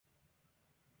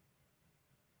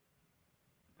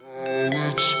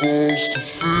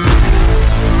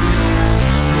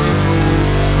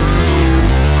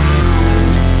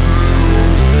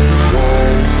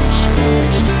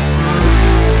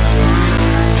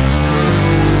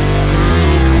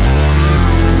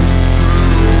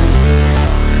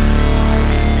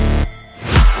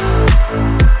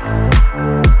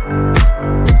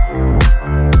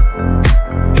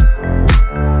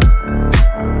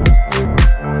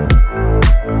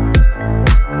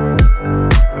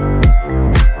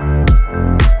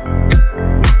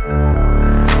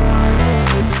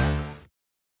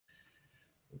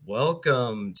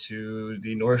Welcome to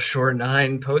the North Shore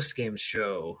 9 postgame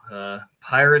show.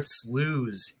 Pirates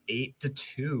lose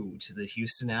 8-2 to the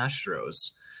Houston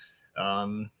Astros.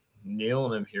 Neil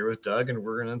and I'm here with Doug, and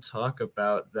we're going to talk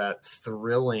about that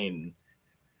thrilling,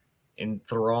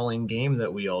 enthralling game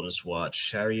that we all just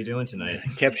watched. How are you doing tonight?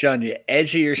 Kept you on the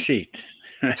edge of your seat.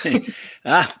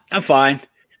 I'm fine.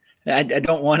 I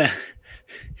don't want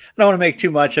to make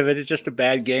too much of it. It's just a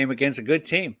bad game against a good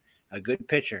team, a good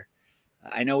pitcher.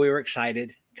 I know we were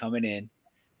excited coming in,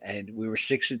 and we were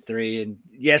 6-3. And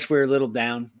yes, we were a little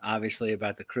down, obviously,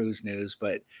 about the Cruz news,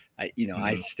 but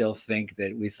I still think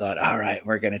that we thought, all right,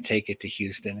 we're going to take it to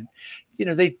Houston.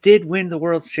 And, they did win the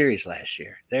World Series last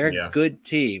year. They're a good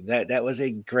team. That was a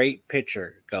great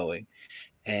pitcher going,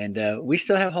 and we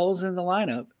still have holes in the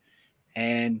lineup.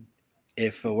 And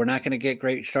if we're not going to get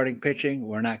great starting pitching,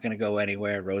 we're not going to go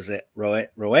anywhere.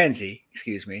 Roenzi,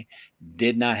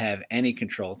 did not have any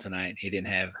control tonight. He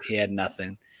had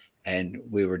nothing, and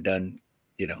we were done.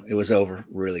 It was over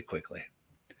really quickly.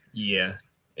 Yeah.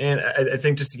 And I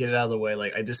think just to get it out of the way,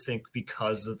 I just think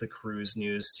because of the Cruz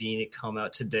news, seeing it come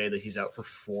out today that he's out for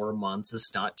 4 months,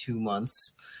 it's not 2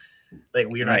 months.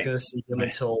 We're not going to see him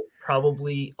until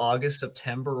probably August,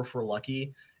 September, if we're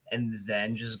lucky. And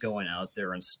then just going out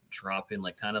there and dropping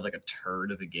kind of like a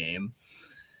turd of a game,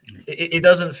 it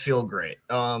doesn't feel great.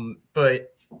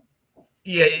 But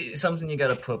yeah, it's something you got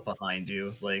to put behind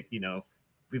you.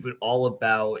 We've been all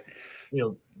about,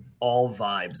 all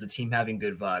vibes, the team having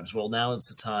good vibes. Well, now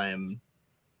it's the time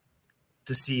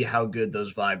to see how good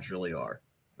those vibes really are,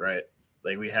 right?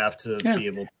 We have to be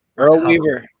able to.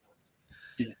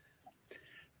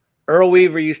 Earl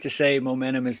Weaver used to say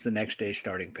momentum is the next day's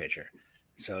starting pitcher.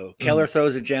 So Keller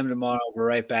throws a gem tomorrow. We're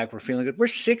right back. We're feeling good. We're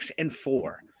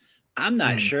 6-4. I'm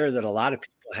not sure that a lot of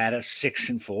people had us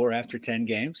 6-4 after 10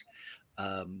 games.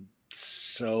 Again,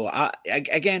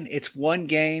 it's one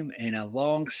game in a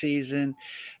long season.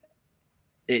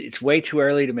 It's way too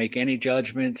early to make any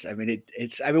judgments.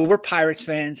 We're Pirates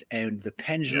fans, and the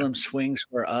pendulum swings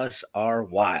for us are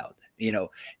wild.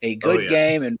 A good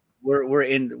game, and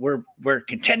we're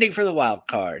contending for the wild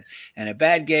card, and a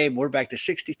bad game, we're back to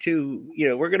 62.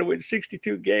 We're going to win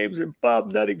 62 games, and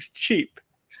Bob Nutting's cheap.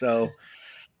 So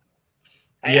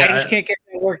I just can't get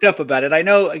worked up about it. I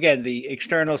know, again, the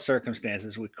external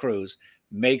circumstances with Cruz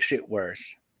makes it worse,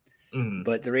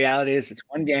 but the reality is it's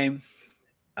one game.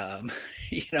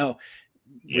 We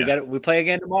play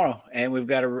again tomorrow, and we've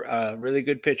got a really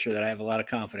good pitcher that I have a lot of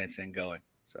confidence in going.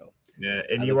 So. Yeah,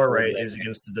 and you are right. Is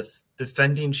against the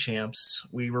defending champs.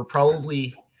 We were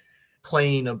probably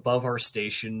playing above our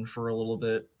station for a little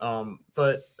bit,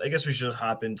 but I guess we should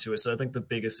hop into it. So I think the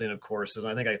biggest thing, of course, is,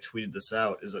 and I think I tweeted this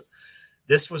out, is that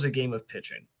this was a game of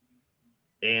pitching.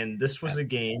 And this was a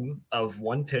game of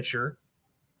one pitcher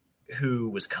who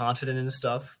was confident in his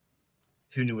stuff,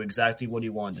 who knew exactly what he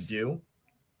wanted to do,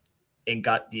 and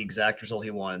got the exact result he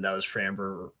wanted. That was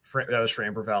Framber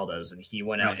Valdez, and he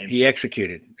went out and he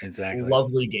executed exactly.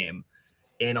 Lovely game.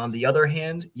 And on the other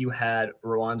hand, you had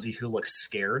Roenzi, who looked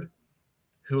scared,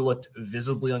 who looked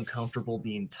visibly uncomfortable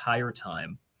the entire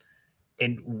time,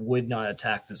 and would not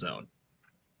attack the zone.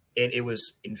 And it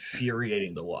was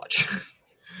infuriating to watch.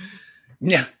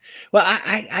 Yeah. Well,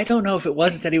 I don't know if it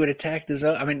wasn't that he would attack the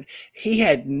zone. He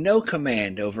had no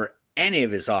command over any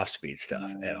of his off-speed stuff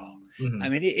at all.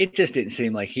 It just didn't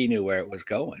seem like he knew where it was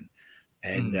going.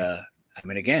 And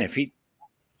again, if he,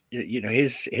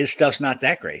 his stuff's not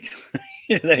that great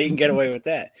that he can get away with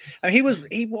that. He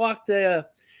walked the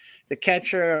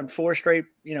catcher on four straight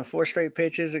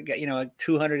pitches, a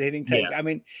 200 hitting take.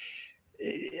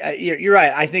 Yeah. You're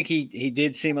right. I think he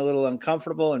did seem a little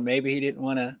uncomfortable, and maybe he didn't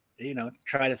want to,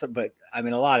 try to, but a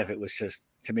lot of it was just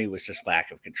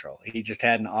lack of control. He just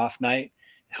had an off night.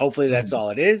 Hopefully that's all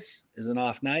it is an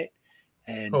off night.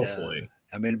 And hopefully,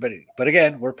 but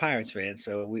again, we're Pirates fans,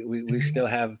 so we still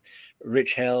have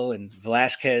Rich Hill and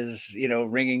Velasquez,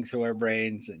 ringing through our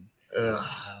brains, and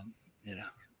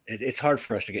it's hard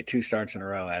for us to get 2 starts in a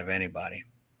row out of anybody.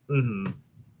 And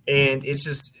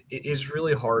it's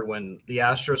really hard when the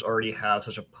Astros already have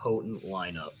such a potent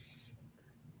lineup,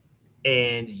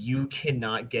 and you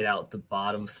cannot get out the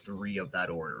bottom three of that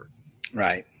order.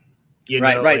 Right. You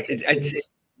right. know, Right. like, let me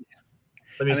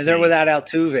I mean, see. they're without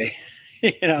Altuve,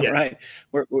 Yeah. right.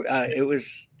 It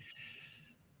was,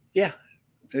 it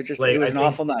Like, was I an think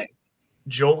awful night.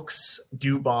 Jolks,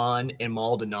 Dubon, and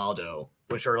Maldonado,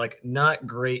 which are like not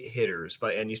great hitters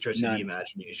by any stretch of the None.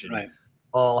 imagination, Right.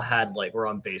 all had like were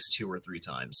on base 2 or 3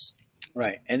 times.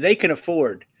 Right. And they can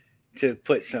afford to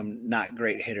put some not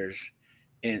great hitters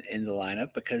in the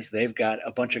lineup because they've got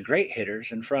a bunch of great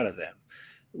hitters in front of them.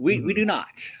 We do not.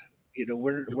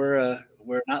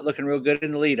 We're not looking real good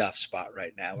in the leadoff spot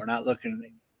right now. We're not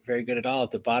looking very good at all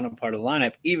at the bottom part of the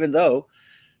lineup, even though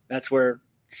that's where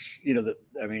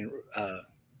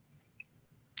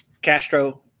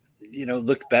Castro,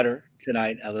 looked better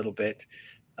tonight a little bit.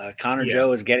 Connor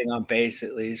Joe is getting on base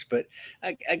at least, but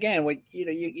again, when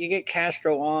you get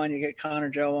Castro on, you get Connor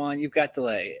Joe on, you've got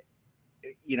delay,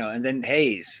 and then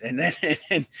Hayes, and then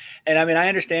and I mean I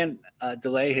understand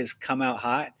delay has come out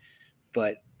hot,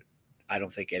 but I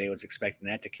don't think anyone's expecting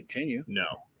that to continue. No,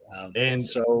 and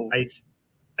so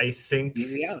I think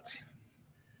easy outs.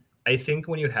 I think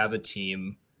when you have a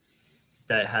team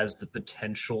that has the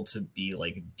potential to be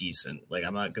like decent, like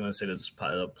I'm not going to say that's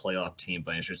a playoff team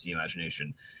by any stretch of the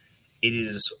imagination. It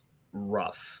is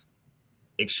rough,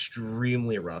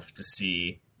 extremely rough to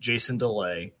see Jason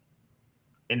DeLay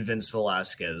and Vince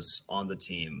Velasquez on the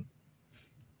team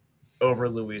over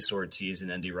Luis Ortiz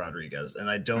and Andy Rodriguez. And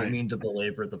I don't mean to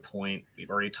belabor the point.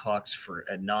 We've already talked for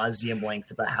ad nauseum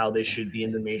length about how they should be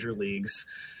in the major leagues.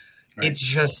 Right. It's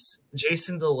just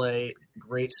Jason DeLay,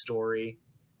 great story.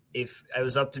 If it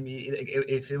was up to me,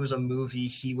 if it was a movie,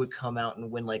 he would come out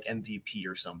and win like MVP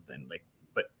or something. Like,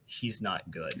 but he's not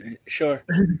good. Sure.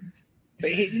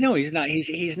 But he's not.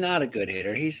 He's not a good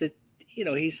hitter. He's a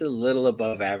little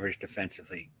above average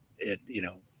defensively.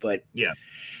 But yeah,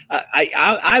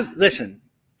 I listen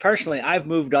personally. I've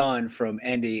moved on from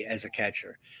Endy as a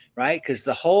catcher, right? Because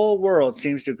the whole world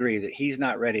seems to agree that he's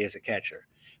not ready as a catcher,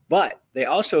 but they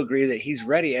also agree that he's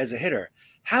ready as a hitter.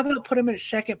 How about put him at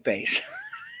second base?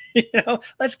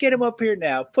 Let's get him up here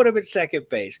now. Put him at second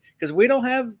base because we're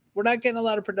not getting a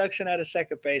lot of production out of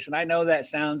second base. And I know that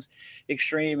sounds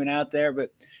extreme and out there,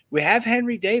 but we have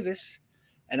Henry Davis,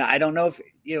 and I don't know if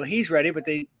he's ready. But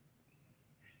to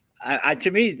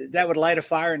me, that would light a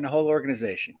fire in the whole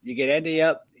organization. You get Endy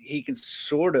up, he can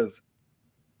sort of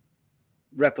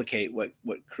replicate what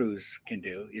Cruz can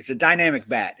do. It's a dynamic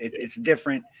bat. It's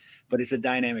different, but it's a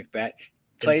dynamic bat.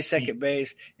 Plays second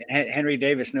base, and Henry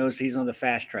Davis knows he's on the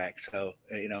fast track. So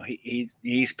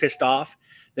he's pissed off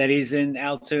that he's in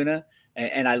Altoona,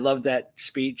 and I love that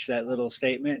speech, that little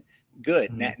statement. Good.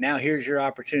 Mm-hmm. Now here's your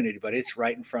opportunity, but it's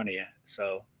right in front of you.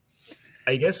 So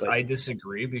I guess I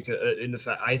disagree because in the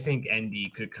fact I think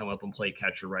Endy could come up and play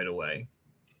catcher right away.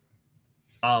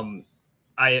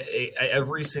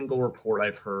 Every single report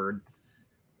I've heard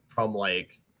from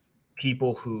like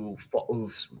people who've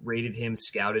rated him,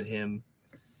 scouted him.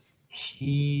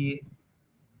 He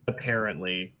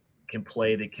apparently can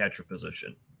play the catcher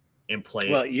position and play.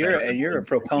 Well, you're a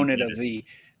proponent of the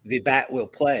bat will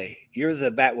play. You're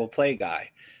the bat will play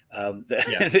guy.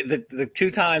 The 2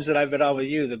 times that I've been on with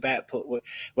you, the bat.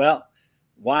 Well,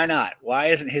 why not? Why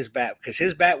isn't his bat? Because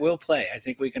his bat will play. I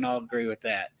think we can all agree with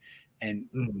that.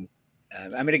 And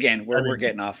I mean, again, we're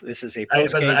getting off. This is a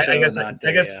post-game show.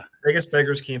 I guess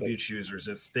beggars can't be choosers.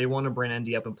 If they want to bring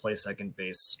Endy up and play second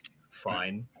base,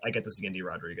 fine. I get this Andy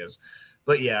Rodriguez.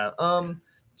 But yeah,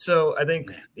 so I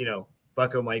think,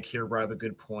 Bucko Mike here brought up a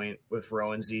good point with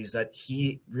Rowan Z is that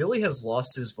he really has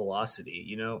lost his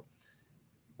velocity.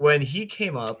 When he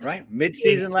came up. Right.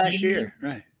 Mid-season last year.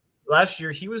 Right. Last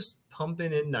year, he was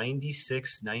pumping in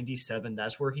 96, 97.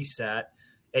 That's where he sat.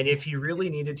 And if he really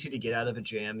needed to get out of a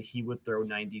jam, he would throw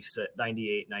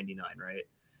 98, 99, right?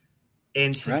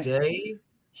 And today,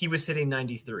 he was hitting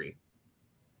 93.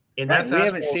 And we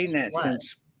haven't seen that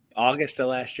since August of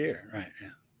last year, right?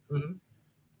 Yeah. Mm-hmm.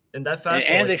 And that fastball,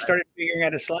 and they started figuring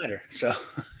out a slider. So,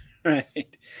 right,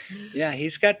 yeah,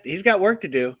 he's got work to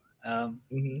do. And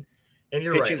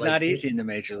you're pitching's not easy in the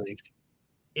major leagues.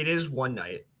 It is one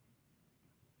night.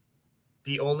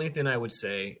 The only thing I would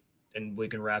say, and we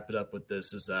can wrap it up with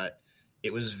this, is that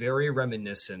it was very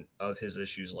reminiscent of his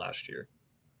issues last year,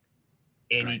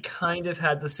 and he kind of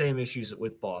had the same issues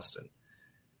with Boston,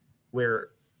 where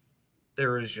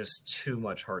there is just too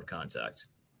much hard contact.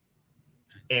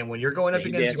 And when you're going up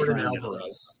against Jordan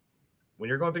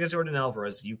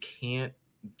Alvarez, you can't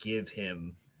give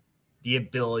him the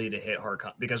ability to hit hard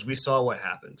contact because we saw what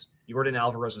happened. Jordan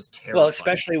Alvarez was terrible. Well,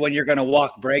 especially when you're going to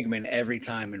walk Bregman every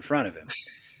time in front of him,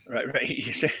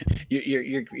 Right.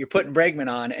 You're putting Bregman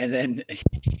on, and then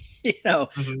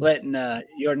letting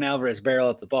Jordan Alvarez barrel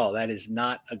up the ball. That is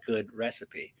not a good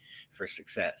recipe for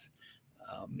success.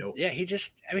 Nope. Yeah,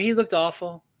 he looked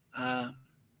awful.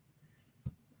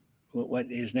 What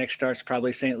his next start's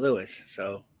probably St. Louis,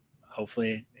 so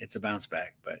hopefully it's a bounce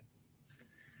back. But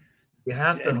you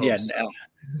have to hope so.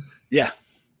 Yeah,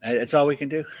 that's all we can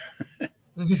do.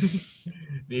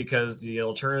 Because the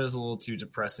alternative is a little too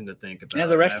depressing to think about. Yeah,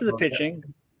 the rest of the pitching.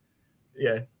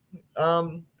 Yeah.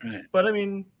 Right. But I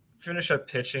mean, finish up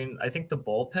pitching. I think the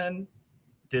bullpen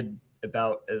did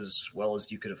about as well as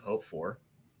you could have hoped for.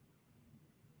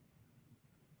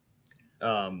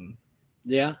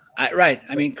 Yeah, right.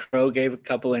 I mean, Crow gave a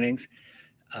couple innings.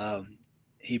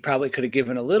 He probably could have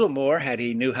given a little more had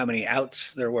he knew how many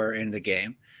outs there were in the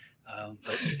game. But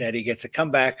instead, he gets a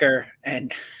comebacker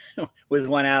and with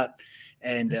one out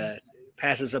and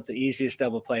passes up the easiest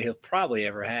double play he'll probably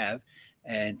ever have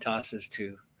and tosses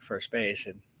to first base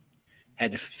and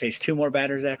had to face two more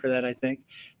batters after that, I think.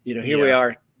 Here we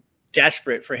are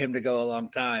desperate for him to go a long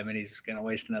time, and he's going to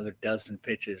waste another dozen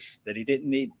pitches that he didn't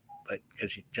need, but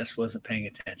because he just wasn't paying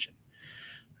attention.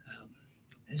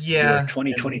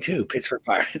 2022 Pittsburgh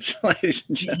Pirates, ladies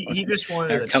and gentlemen. He just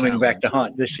wanted coming back to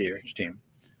haunt this year's team.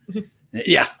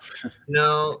 Yeah.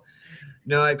 No,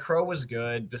 Crow was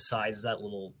good besides that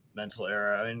little mental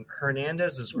error. I mean,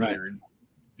 Hernandez is weird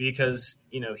because,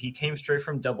 he came straight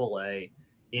from Double-A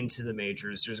into the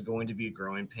majors. There's going to be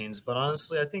growing pains, but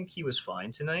honestly, I think he was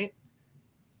fine tonight.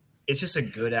 It's just a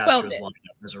good Astros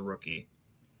lineup as a rookie.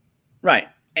 Right.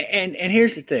 And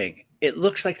here's the thing. It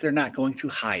looks like they're not going to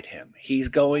hide him. He's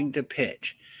going to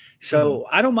pitch. So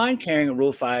I don't mind carrying a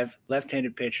Rule 5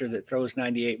 left-handed pitcher that throws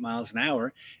 98 miles an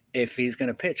hour if he's going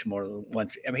to pitch more than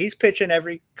once. I mean, he's pitching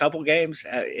every couple games.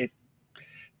 It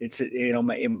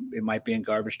might be in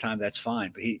garbage time. That's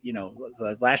fine. But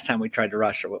the last time we tried to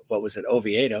rush, what was it,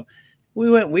 Oviedo,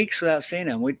 we went weeks without seeing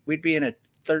him. We'd be in a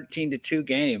 13-2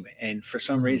 game, and for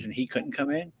some reason he couldn't come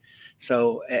in.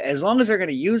 So as long as they're going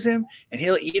to use him and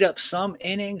he'll eat up some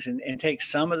innings and take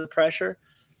some of the pressure,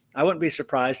 I wouldn't be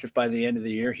surprised if by the end of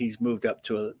the year he's moved up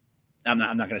to I'm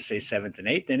not going to say 7th and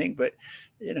 8th inning, but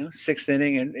 6th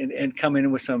inning and come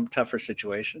in with some tougher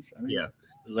situations. I mean,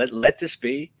 let this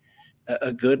be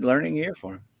a good learning year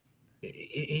for him.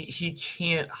 He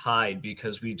can't hide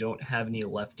because we don't have any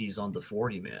lefties on the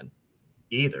 40-man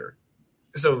either.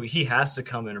 So he has to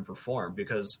come in and perform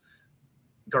because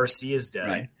Garcia's dead.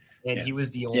 Right. And he was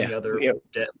the only other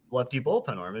lefty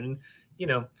bullpen arm. And,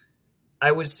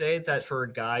 I would say that for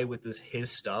a guy with his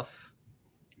stuff,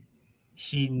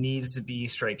 he needs to be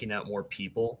striking out more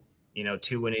people.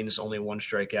 2 innings, only 1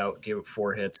 strikeout, gave up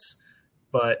 4 hits.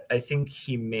 But I think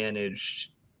he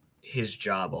managed his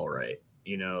job all right.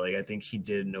 I think he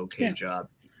did an okay job.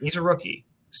 He's a rookie.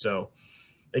 So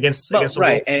against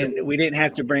right. And we didn't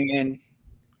have to bring in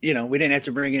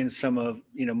some of,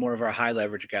 more of our high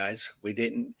leverage guys. We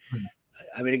didn't.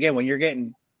 I mean, again, when you're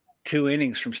getting 2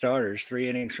 innings from starters, 3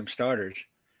 innings from starters,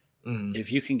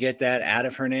 if you can get that out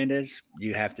of Hernandez,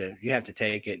 you have to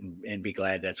take it and be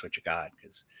glad that's what you got.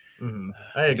 Because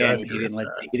again, he didn't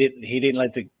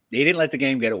let the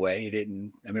game get away. He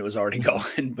didn't. I mean, it was already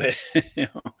going, but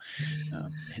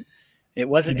it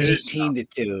wasn't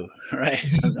 18-2, right?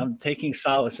 I'm taking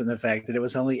solace in the fact that it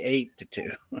was only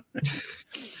 8-2.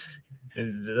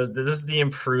 This is the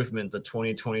improvement the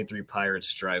 2023 Pirates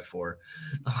strive for.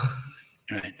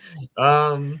 Right.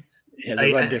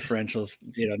 The run differentials,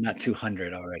 not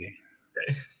 200 already.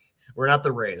 We're not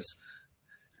the Rays.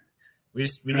 We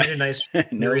need a nice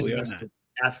series against the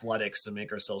Athletics to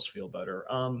make ourselves feel better.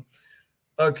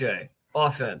 Okay.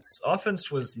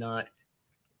 Offense was not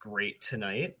great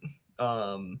tonight.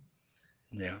 First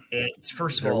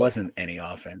of all, there wasn't any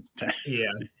offense.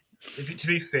 To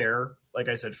be fair, like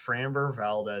I said, Framber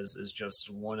Valdez is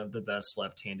just one of the best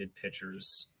left-handed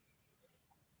pitchers.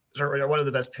 Sorry, one of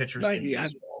the best pitchers in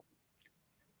baseball.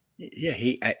 Yeah,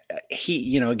 he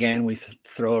again, we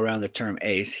throw around the term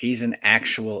ace. He's an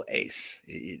actual ace.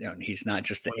 He's not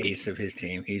just the ace of his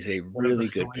team. He's a really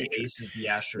good pitcher. Aces the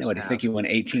Astros I think he won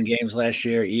 18 games last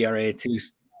year, ERA 2.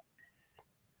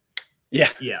 Yeah.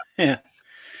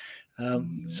 I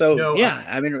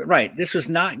mean, right. This was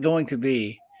not going to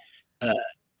be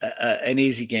an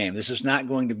easy game. This was not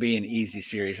going to be an easy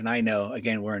series. And I know,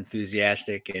 again, we're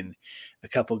enthusiastic and a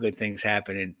couple good things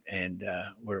happen and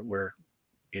we're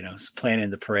planning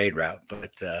the parade route.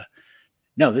 But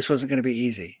no, this wasn't going to be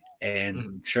easy.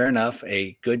 And sure enough,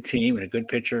 a good team and a good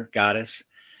pitcher got us.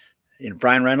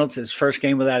 Brian Reynolds, his first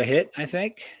game without a hit, I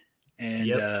think.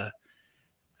 And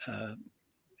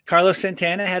Carlos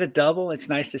Santana had a double. It's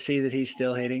nice to see that he's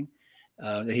still hitting,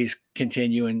 that he's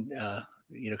continuing,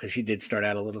 because he did start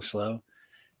out a little slow.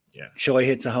 Yeah. Choi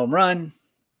hits a home run,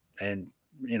 and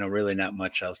really not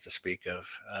much else to speak of.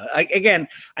 I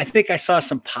think I saw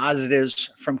some positives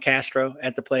from Castro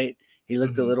at the plate. He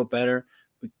looked a little better.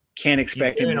 We can't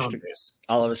expect him just to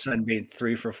all of a sudden be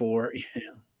 3 for 4.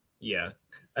 Yeah.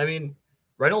 I mean,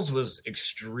 Reynolds was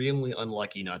extremely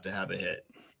unlucky not to have a hit.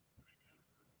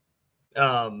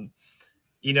 That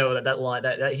line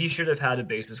that he should have had a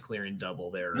bases clearing double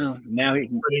there. Well, now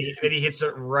he hits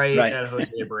it right at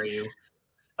Jose Abreu.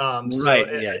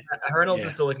 Reynolds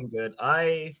is still looking good.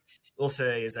 I will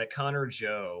say is that Connor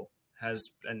Joe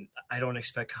and I don't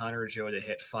expect Connor Joe to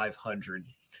hit 500,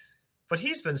 but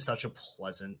he's been such a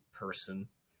pleasant person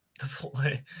to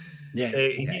play. Yeah,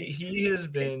 he has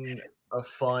been a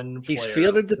fun player. He's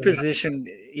fielded the position.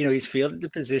 He's fielded the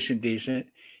position decent.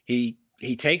 He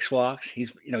takes walks. He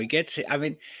gets. I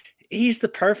mean, he's the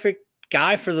perfect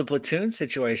guy for the platoon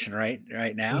situation right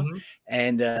now. Mm-hmm.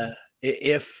 And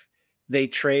if they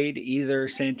trade either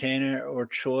Santana or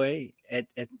Choi at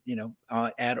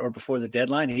or before the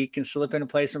deadline, he can slip in and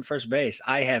play some first base.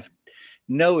 I have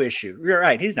no issue. You're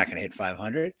right. He's not going to hit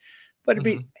 500, but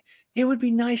it would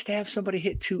be nice to have somebody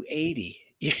hit 280.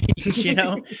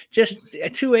 Just a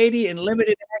 280 in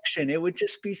limited action. It would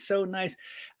just be so nice.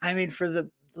 I mean, for the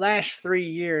last 3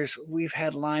 years, we've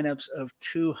had lineups of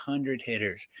 200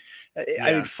 hitters.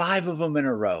 I mean, 5 of them in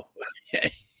a row.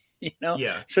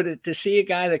 So to see a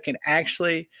guy that can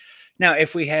actually, now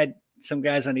if we had some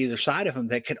guys on either side of him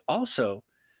that could also,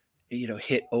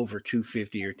 hit over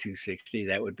 250 or 260,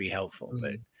 that would be helpful.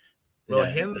 But our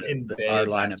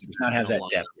lineup does not have that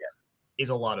depth yet. Is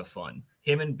a lot of fun.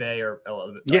 Him and Bay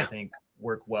I think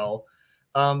work well.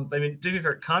 I mean, to be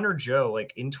fair, Connor Joe,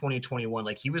 like in 2021,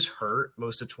 like he was hurt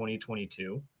most of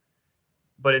 2022.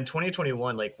 But in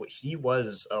 2021, like he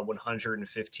was a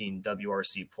 115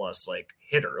 WRC plus like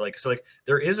hitter. So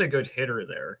there is a good hitter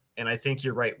there. And I think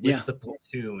you're right. With the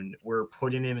platoon, we're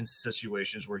putting him in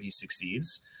situations where he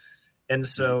succeeds. And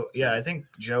so, I think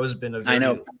Joe's been a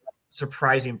very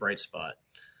surprising bright spot.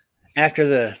 After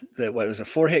the what was a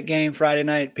 4-hit game Friday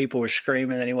night, people were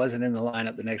screaming that he wasn't in the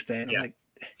lineup the next day. And I'm like,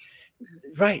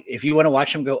 right. If you want to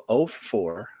watch him go 0 for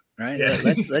 4, right?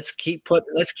 Yeah. Let's keep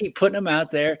putting him out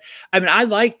there. I mean, I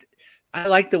like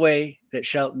the way that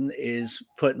Shelton is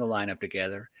putting the lineup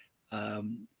together. I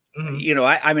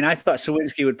thought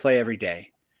Sawinski would play every day.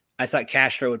 I thought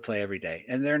Castro would play every day,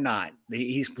 and they're not.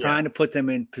 He's trying to put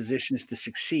them in positions to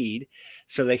succeed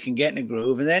so they can get in a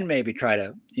groove and then maybe try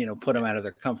to, put them out of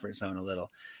their comfort zone a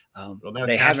little.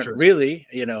 They haven't really,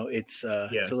 it's a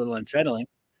little unsettling.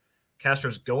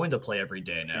 Castro's going to play every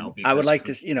day now. I would like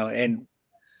to, and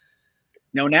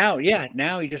now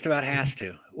he just about has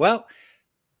to. Well,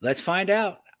 let's find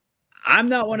out. I'm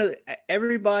not one of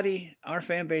everybody. Our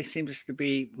fan base seems to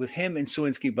be, with him and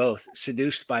Sawinski both,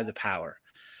 seduced by the power.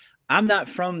 I'm not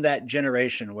from that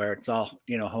generation where it's all,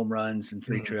 home runs and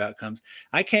 3 true outcomes.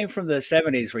 I came from the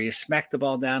 70s where you smacked the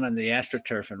ball down on the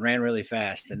AstroTurf and ran really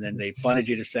fast, and then they bunted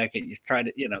you to second. You tried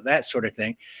to, that sort of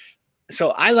thing. So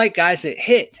I like guys that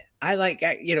hit. I like,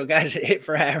 guys that hit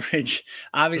for average.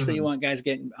 Obviously, you want guys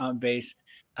getting on base.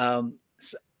 I'll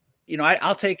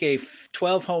take a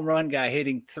 12 home run guy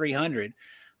hitting 300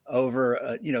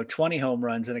 over 20 home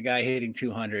runs and a guy hitting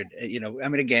 200.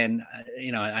 Again,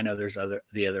 I know there's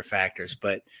the other factors,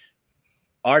 but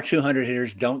our 200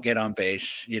 hitters don't get on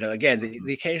base. Again,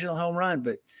 the occasional home run,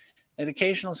 but an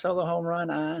occasional solo home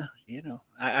run. I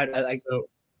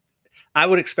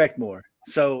would expect more.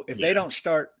 So if they don't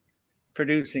start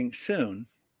producing soon,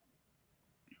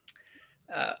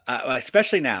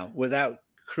 especially now without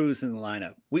Cruz in the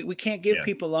lineup, we can't give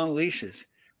people long leashes.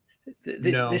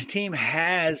 This team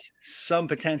has some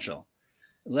potential.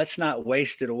 Let's not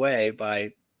waste it away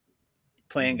by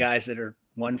playing guys that are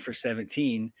 1 for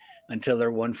 17 until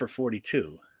they're 1 for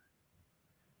 42.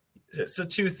 So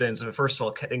 2 things. First of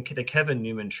all, the Kevin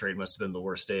Newman trade must have been the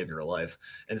worst day of your life.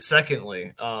 And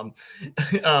secondly, but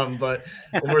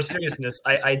more seriousness,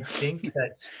 I think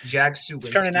that Jack Suwinski... It's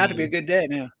turning out to be a good day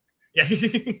now. Yeah.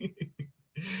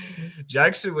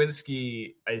 Jack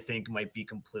Suwinski, I think, might be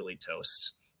completely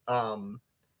toast.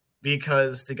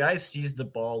 Because the guy sees the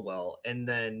ball well, and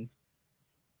then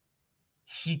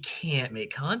he can't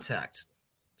make contact.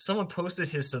 Someone posted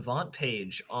his Savant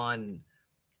page on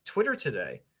Twitter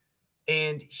today,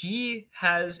 and he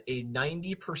has a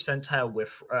 90 percentile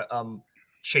whiff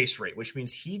chase rate, which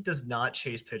means he does not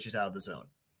chase pitches out of the zone.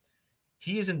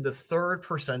 He is in the 3rd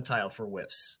percentile for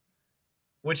whiffs.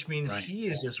 which means he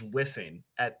is just whiffing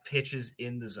at pitches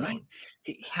in the zone. Right.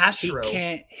 He Castro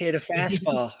can't hit a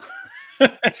fastball.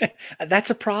 That's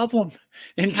a problem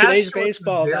in Castro, today's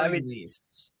baseball. at the very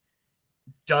least,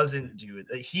 doesn't do it.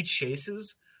 He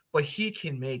chases, but he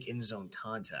can make in zone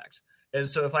contact. And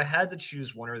so if I had to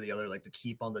choose one or the other, like to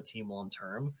keep on the team long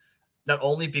term, not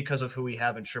only because of who we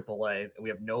have in AAA, and we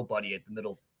have nobody at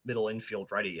the middle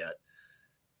infield ready yet,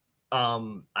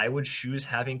 I would choose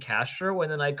having Castro,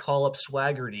 and then I'd call up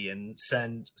Swaggerty and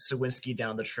send Sawinski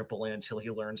down the AAA until he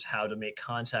learns how to make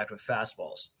contact with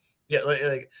fastballs.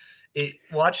 Yeah,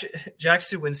 watch Jack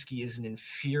Sawinski is an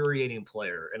infuriating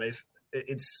player, and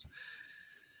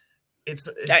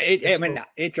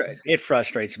it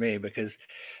frustrates me because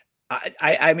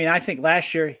I think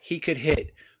last year he could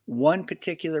hit one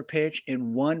particular pitch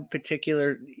in one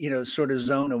particular, sort of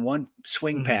zone and one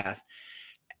swing path.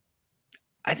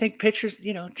 I think pitchers,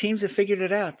 teams have figured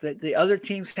it out. That the other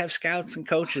teams have scouts and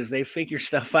coaches. They figure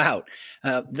stuff out.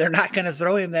 They're not going to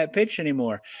throw him that pitch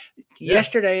anymore. Yeah.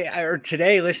 Yesterday or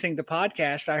today, listening to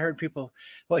podcasts, I heard people,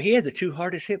 well, he had the 2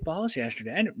 hardest hit balls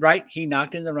yesterday. And right, he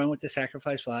knocked in the run with the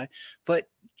sacrifice fly. But,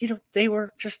 they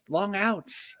were just long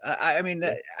outs.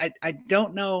 I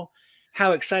don't know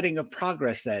how exciting a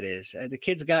progress that is. The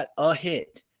kid's got a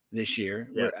hit this year.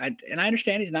 Yeah. And I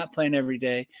understand he's not playing every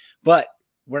day, but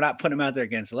we're not putting him out there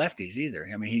against lefties either.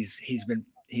 I mean,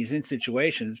 he's in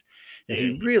situations that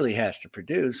he really has to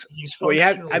produce. He's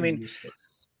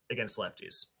useless against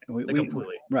lefties.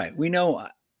 Completely. Right. We know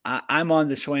I'm on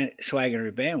the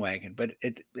Swagger bandwagon, but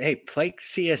play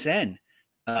CSN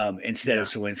instead of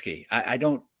Sawinski.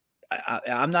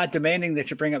 I'm not demanding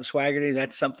that you bring up Swaggerty.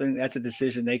 That's a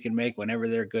decision they can make whenever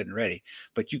they're good and ready.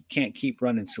 But you can't keep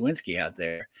running Sawinski out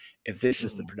there if this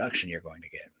is the production you're going to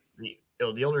get.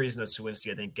 The only reason that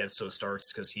Sawinski, I think, gets those starts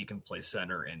is because he can play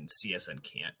center and CSN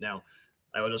can't. Now,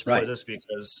 I will just play this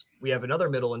because we have another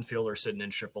middle infielder sitting in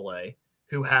AAA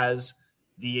who has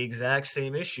the exact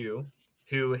same issue,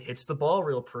 who hits the ball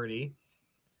real pretty,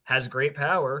 has great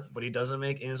power, but he doesn't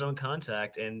make in his own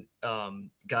contact, and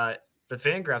got the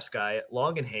Fangraphs guy,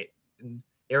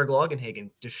 Eric Longenhagen,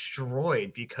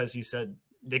 destroyed because he said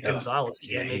Nick Gonzalez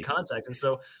can't make contact. And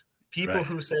so people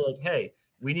who say, like, hey,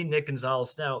 we need Nick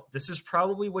Gonzalez now, this is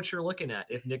probably what you're looking at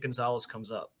if Nick Gonzalez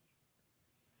comes up.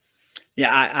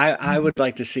 Yeah, I would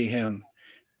like to see him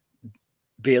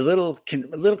be a little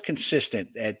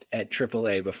consistent at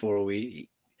AAA before we.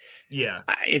 Yeah,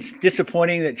 it's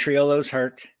disappointing that Triolo's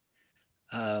hurt.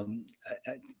 Tucupita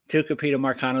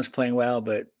Marcano's playing well,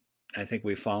 but I think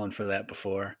we've fallen for that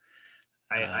before.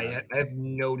 I have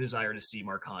no desire to see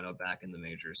Marcano back in the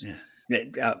majors. Yeah.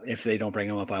 If they don't bring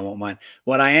him up, I won't mind.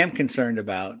 What I am concerned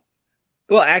about,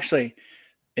 well, actually,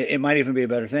 it might even be a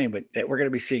better thing, but that we're going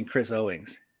to be seeing Chris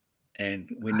Owings.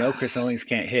 And we know Chris Owings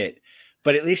can't hit,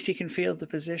 but at least he can field the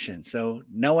position. So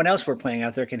no one else we're playing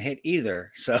out there can hit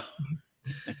either. So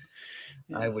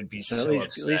I would be so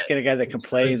upset. At least get a guy that can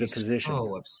play the position.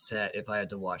 So upset if I had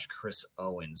to watch Chris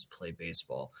Owens play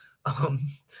baseball.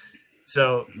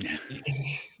 So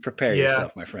prepare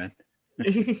yourself, my friend.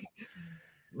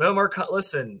 No,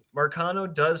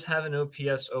 Marcano does have an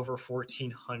OPS over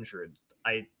 1,400.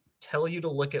 I tell you to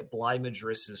look at Bly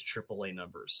Madris's AAA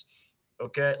numbers.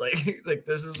 Okay,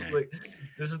 this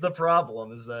is the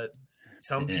problem, is that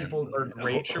some people are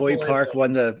great. Hoy Park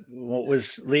won what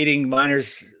was leading minor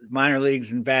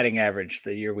leagues in batting average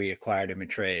the year we acquired him in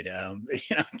trade.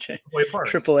 Hoy Park.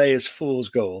 AAA is fool's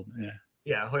gold.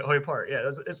 Yeah, Hoy Park.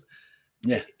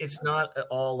 Yeah, it's not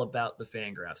all about the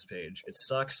Fangraphs page. It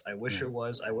sucks. I wish it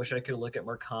was. I wish I could look at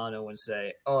Marcano and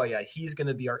say, oh yeah, he's going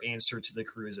to be our answer to the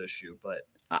Cruz issue. But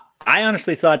I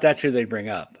honestly thought that's who they'd bring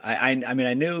up. I mean,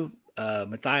 I knew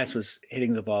Matthias was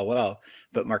hitting the ball well,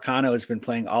 but Marcano has been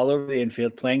playing all over the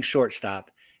infield, playing shortstop,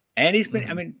 and he's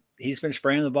been. He's been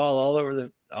spraying the ball all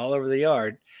over the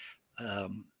yard.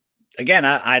 Again,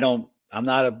 I'm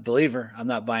not a believer. I'm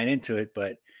not buying into it,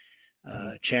 but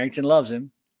Charrington loves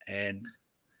him. And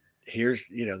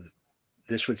here's,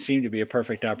 this would seem to be a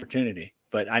perfect opportunity,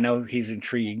 but I know he's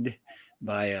intrigued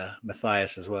by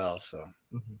Matthias as well. So,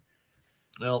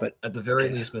 well, at the very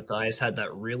least, Matthias had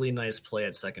that really nice play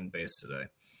at second base today.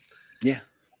 Yeah.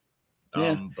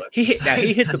 But he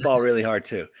hit the ball really hard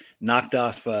too. Knocked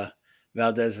off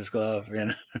Valdez's glove,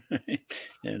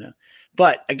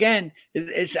 But again,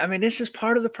 this is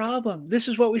part of the problem. This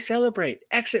is what we celebrate: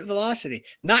 exit velocity,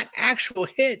 not actual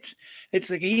hits. It's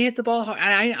like he hit the ball hard.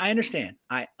 I understand.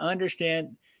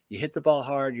 You hit the ball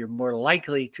hard, you're more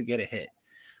likely to get a hit.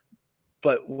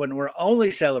 But when we're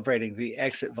only celebrating the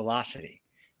exit velocity,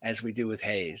 as we do with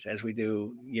Hayes, as we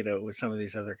do, with some of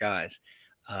these other guys,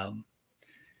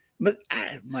 But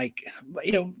Mike,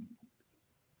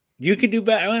 you can do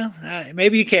better. Well,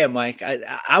 maybe you can, Mike.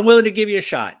 I'm willing to give you a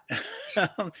shot.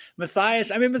 Matthias,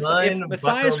 I mean, if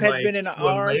Matthias had been in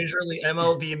our leisurely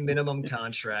MLB minimum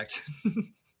contract.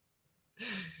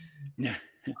 Yeah.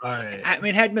 All right. I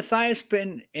mean, had Matthias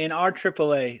been in our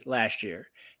AAA last year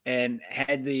and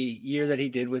had the year that he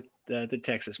did with the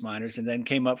Texas Miners, and then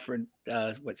came up for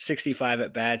 65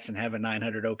 at bats and have a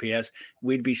 900 OPS,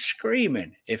 we'd be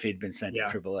screaming if he'd been sent to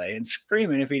AAA and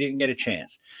screaming if he didn't get a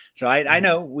chance. So I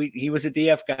know he was a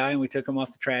DF guy and we took him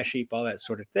off the trash heap, all that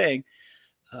sort of thing.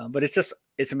 But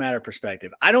it's a matter of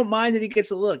perspective. I don't mind that he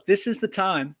gets a look. This is the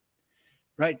time,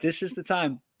 right? This is the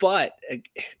time. But,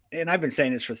 and I've been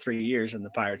saying this for 3 years and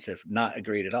the Pirates have not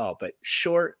agreed at all, but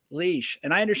short leash.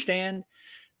 And I understand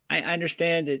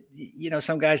that,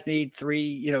 some guys need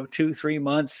 2-3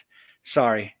 months.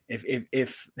 Sorry.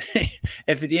 If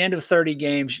at the end of 30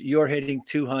 games, you're hitting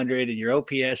 200 and your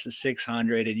OPS is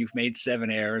 600 and you've made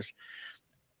 7 errors,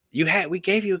 we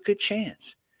gave you a good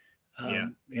chance.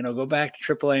 Go back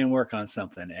to AAA and work on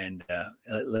something. And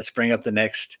let's bring up the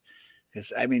next,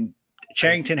 because I mean,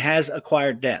 Cherington has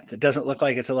acquired depth. It doesn't look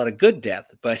like it's a lot of good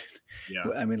depth, but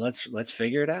I mean, let's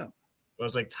figure it out. It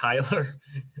was like Tyler,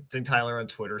 I think Tyler on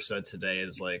Twitter said today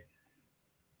is like,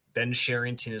 Ben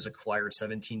Cherington has acquired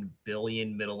 17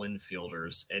 billion middle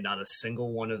infielders, and not a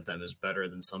single one of them is better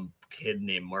than some kid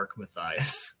named Mark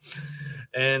Matthias.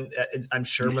 And I'm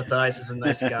sure Matthias is a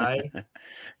nice guy.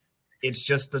 It's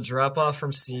just the drop off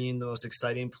from seeing the most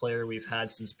exciting player we've had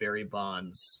since Barry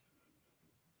Bonds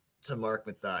to Mark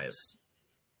Matthias,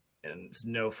 and it's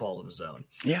no fault of his own.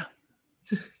 Yeah.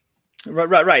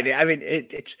 Right. I mean,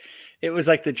 it was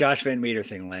like the Josh Van Meter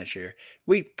thing last year.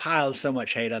 We piled so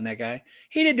much hate on that guy.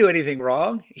 He didn't do anything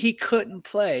wrong. He couldn't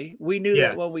play. We knew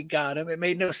that when we got him. It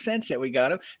made no sense that we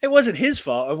got him. It wasn't his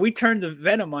fault. We turned the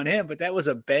venom on him, but that was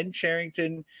a Ben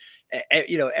Cherington.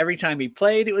 Every time he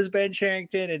played, it was Ben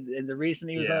Cherington, and the reason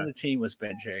he was on the team was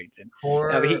Ben Cherington.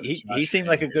 I mean, he seemed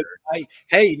like a good guy.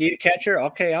 Hey, you need a catcher?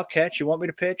 Okay, I'll catch. You want me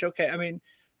to pitch? Okay. I mean,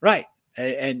 right.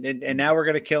 And now we're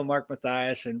going to kill Mark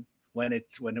Matthias, and when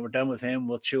we're done with him,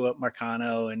 we'll chew up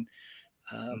Marcano, and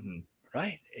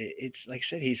right. It's like I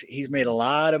said, he's made a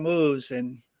lot of moves,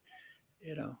 and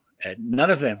and none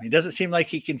of them. He doesn't seem like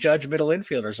he can judge middle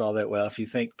infielders all that well. If you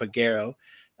think Peguero,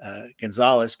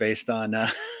 Gonzalez, based on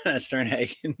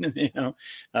Sternhagen,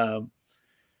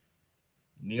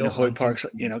 Neil Hoyt Park's,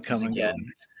 coming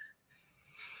in.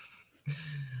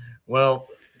 Well,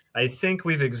 I think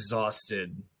we've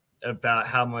exhausted about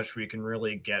how much we can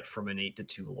really get from an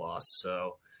 8-2 loss.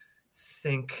 So I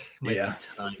think it might be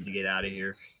time to get out of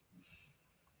here.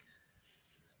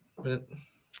 But,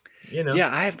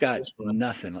 I've got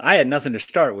nothing. I had nothing to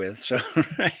start with. So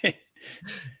right.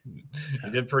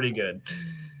 You did pretty good.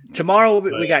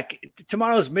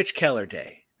 Tomorrow's Mitch Keller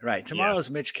Day. Right. Tomorrow's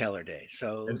Mitch Keller Day.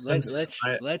 So let's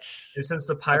since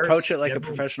the Pirates approach it like a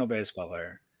professional baseball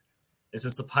player. And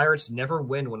since the Pirates never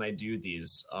win when I do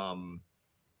these,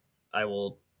 I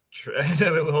will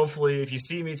hopefully, if you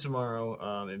see me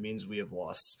tomorrow, it means we have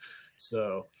lost.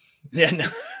 So no,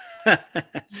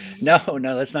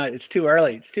 that's not. It's too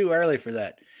early. It's too early for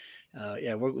that.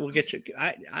 We'll get you.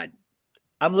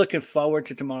 I'm looking forward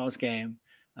to tomorrow's game.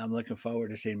 I'm looking forward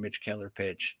to seeing Mitch Keller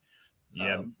pitch.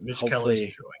 Yeah, Mitch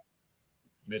Keller's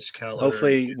Mitch Keller.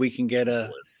 Hopefully, we can get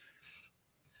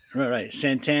right.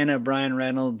 Santana, Brian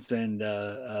Reynolds, and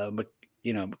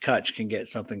McCutch can get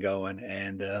something going,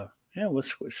 and we'll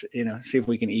see if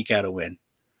we can eke out a win.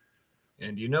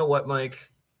 And you know what,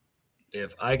 Mike?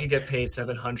 If I could get paid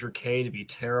 $700K to be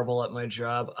terrible at my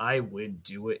job, I would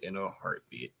do it in a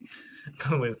heartbeat.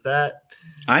 With that,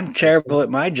 I'm terrible at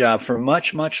my job for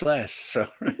much, much less. So,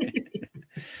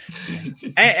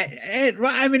 and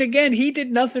I mean, again, he did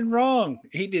nothing wrong.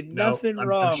 He did nothing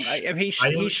wrong. He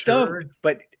stunk,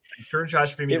 but I'm sure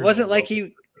Josh Freeman. It wasn't like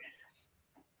he.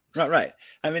 Right.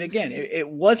 I mean, again, it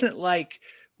wasn't like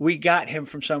we got him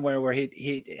from somewhere where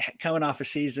he coming off a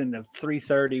season of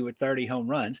 330 with 30 home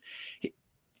runs.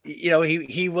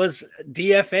 He was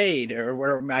DFA'd or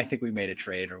where I think we made a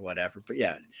trade or whatever. But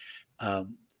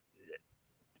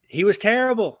he was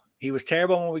terrible. He was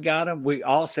terrible when we got him. We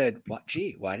all said,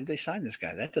 why did they sign this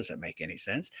guy? That doesn't make any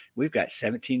sense. We've got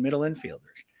 17 middle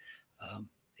infielders.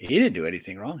 He didn't do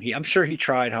anything wrong. I'm sure he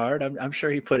tried hard. I'm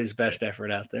sure he put his best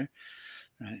effort out there.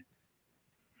 Right.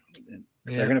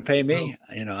 If they're going to pay me,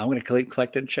 I'm going to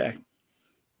collect a check.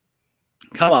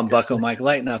 Come on, Bucko Mike,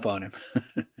 lighten up on him.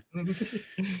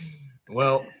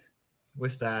 Well,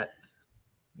 with that,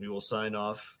 we will sign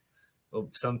off.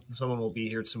 Someone will be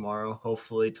here tomorrow,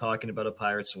 hopefully talking about a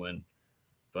Pirates win.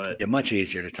 But much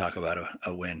easier to talk about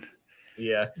a win.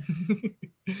 Yeah.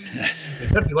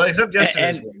 except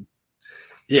yesterday's win.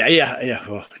 Yeah.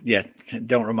 Well, yeah.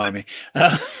 Don't remind me.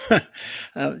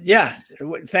 Yeah.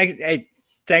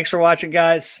 Thanks for watching,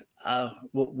 guys.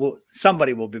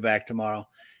 Somebody will be back tomorrow,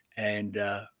 and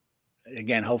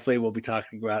again, hopefully, we'll be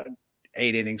talking about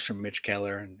 8 innings from Mitch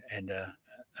Keller and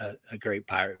a great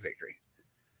Pirate victory.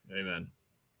 Amen.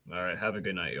 All right. Have a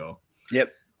good night, y'all.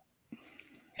 Yep.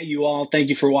 Hey, you all. Thank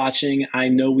you for watching. I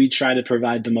know we try to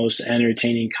provide the most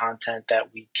entertaining content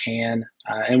that we can,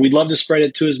 and we'd love to spread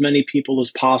it to as many people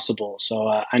as possible. So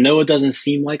I know it doesn't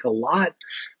seem like a lot,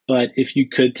 but if you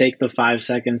could take the 5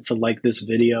 seconds to like this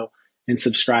video and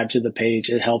subscribe to the page,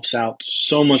 it helps out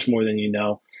so much more than you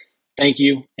know. Thank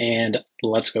you, and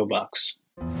let's go Bucks.